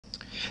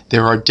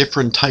There are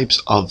different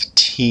types of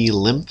T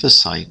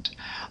lymphocyte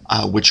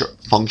which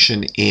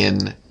function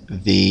in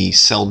the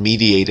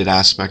cell-mediated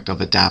aspect of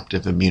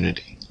adaptive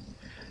immunity.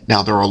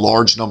 Now, there are a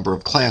large number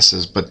of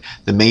classes, but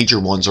the major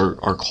ones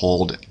are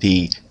called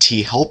the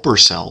T helper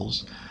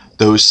cells,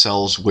 those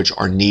cells which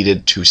are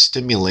needed to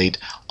stimulate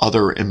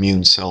other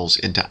immune cells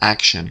into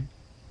action.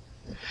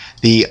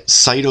 The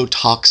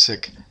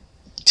cytotoxic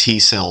T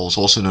cells,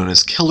 also known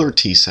as killer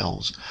T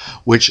cells,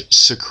 which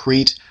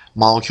secrete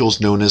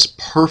molecules known as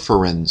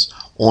perforins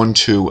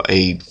onto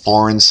a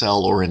foreign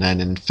cell or in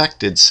an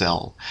infected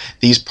cell.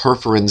 These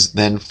perforins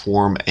then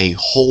form a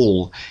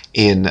hole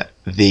in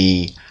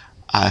the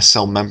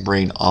cell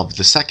membrane of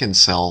the second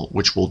cell,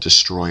 which will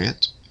destroy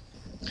it.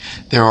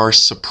 There are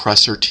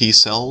suppressor T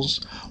cells,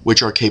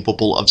 which are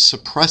capable of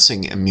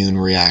suppressing immune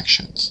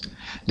reactions.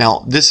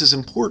 Now, this is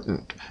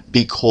important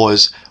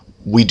because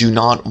we do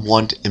not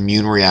want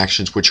immune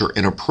reactions which are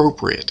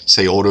inappropriate,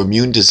 say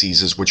autoimmune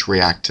diseases which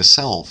react to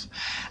self.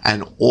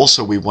 And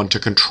also we want to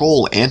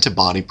control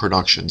antibody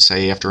production,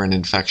 say after an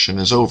infection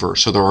is over.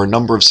 So there are a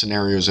number of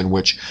scenarios in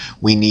which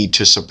we need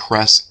to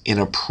suppress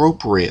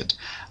inappropriate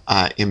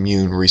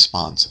immune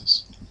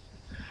responses.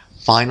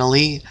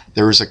 Finally,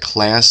 there is a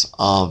class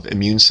of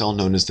immune cell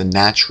known as the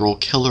natural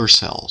killer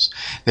cells.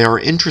 They are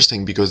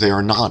interesting because they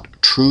are not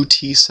true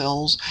T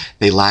cells.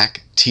 They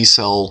lack T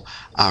cell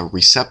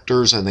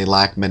receptors and they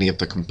lack many of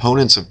the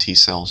components of T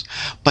cells,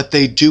 but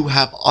they do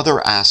have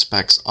other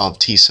aspects of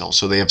T cells.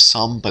 So they have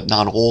some, but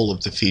not all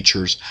of the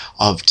features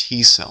of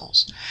T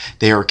cells.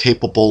 They are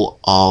capable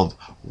of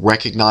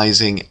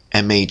recognizing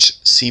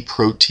MHC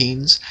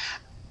proteins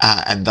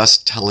and thus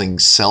telling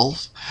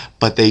self,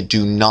 but they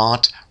do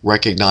not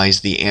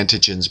recognize the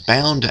antigens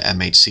bound to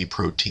MHC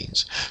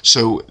proteins.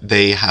 So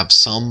they have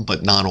some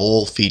but not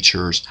all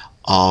features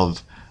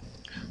of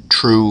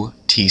true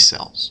T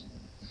cells.